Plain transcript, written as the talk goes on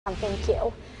Thank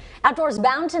you. Outdoors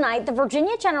Bound tonight, the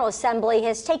Virginia General Assembly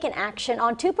has taken action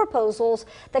on two proposals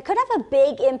that could have a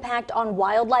big impact on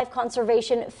wildlife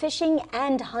conservation, fishing,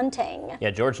 and hunting.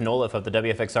 Yeah, George Noliff of the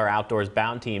WFXR Outdoors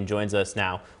Bound team joins us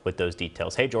now with those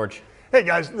details. Hey, George. Hey,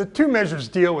 guys. The two measures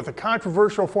deal with a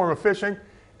controversial form of fishing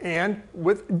and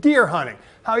with deer hunting.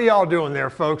 How y'all doing there,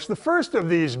 folks? The first of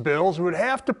these bills would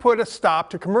have to put a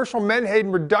stop to commercial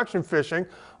menhaden reduction fishing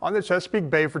on the Chesapeake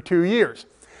Bay for 2 years.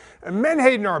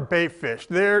 Menhaden are bait fish.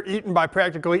 They're eaten by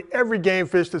practically every game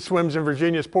fish that swims in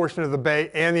Virginia's portion of the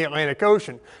bay and the Atlantic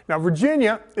Ocean. Now,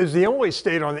 Virginia is the only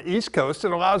state on the East Coast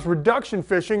that allows reduction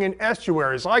fishing in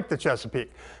estuaries like the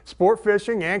Chesapeake. Sport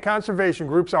fishing and conservation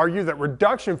groups argue that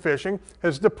reduction fishing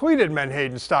has depleted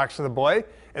menhaden stocks in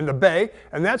the bay,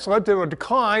 and that's led to a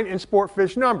decline in sport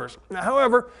fish numbers. Now,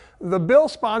 however, the bill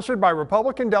sponsored by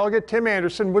Republican delegate Tim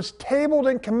Anderson was tabled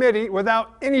in committee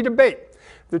without any debate.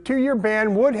 The 2-year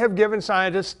ban would have given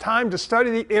scientists time to study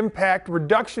the impact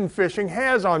reduction fishing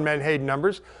has on menhaden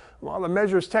numbers. While the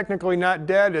measure is technically not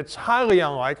dead, it's highly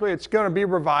unlikely it's going to be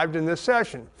revived in this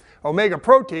session. Omega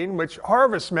protein, which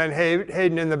harvests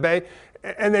menhaden in the bay,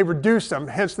 and they reduce them,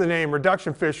 hence the name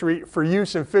reduction fishery, for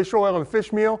use in fish oil and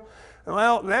fish meal.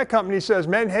 Well, that company says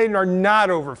menhaden are not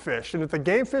overfished, and that the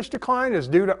game fish decline is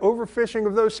due to overfishing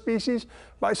of those species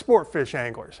by sport fish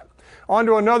anglers. On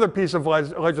to another piece of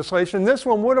legislation. This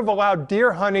one would have allowed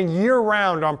deer hunting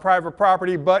year-round on private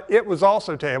property, but it was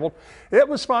also tabled. It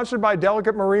was sponsored by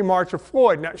Delegate Marie Marcher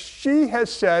Floyd. Now, she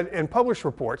has said in published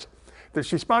reports that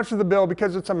she sponsored the bill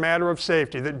because it's a matter of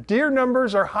safety, that deer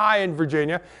numbers are high in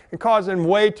Virginia and causing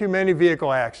way too many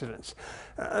vehicle accidents.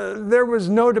 There was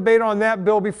no debate on that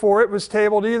bill before it was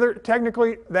tabled either.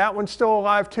 Technically, that one's still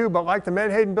alive too, but like the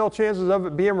menhaden bill, chances of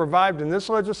it being revived in this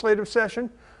legislative session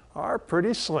are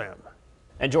pretty slim.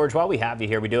 And George, while we have you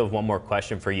here, we do have one more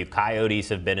question for you. Coyotes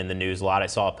have been in the news a lot. I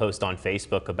saw a post on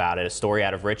Facebook about it. A story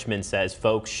out of Richmond says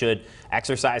folks should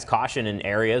exercise caution in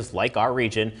areas like our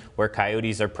region where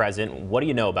coyotes are present. What do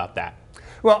you know about that?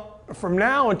 Well, from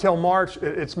now until March,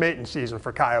 it's mating season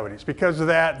for coyotes. Because of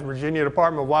that, the Virginia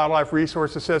Department of Wildlife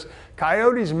Resources says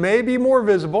coyotes may be more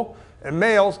visible, and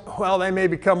males, well, they may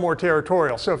become more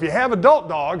territorial. So if you have adult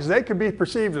dogs, they could be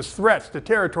perceived as threats to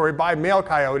territory by male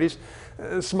coyotes.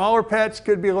 Smaller pets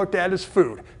could be looked at as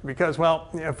food because,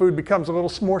 well, food becomes a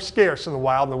little more scarce in the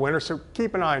wild in the winter, so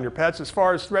keep an eye on your pets. As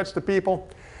far as threats to people,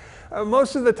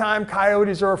 most of the time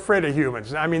coyotes are afraid of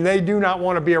humans. I mean, they do not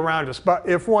want to be around us, but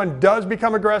if one does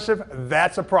become aggressive,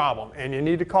 that's a problem, and you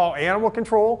need to call animal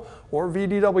control or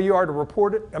VDWR to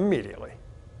report it immediately.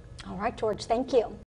 All right, George, thank you.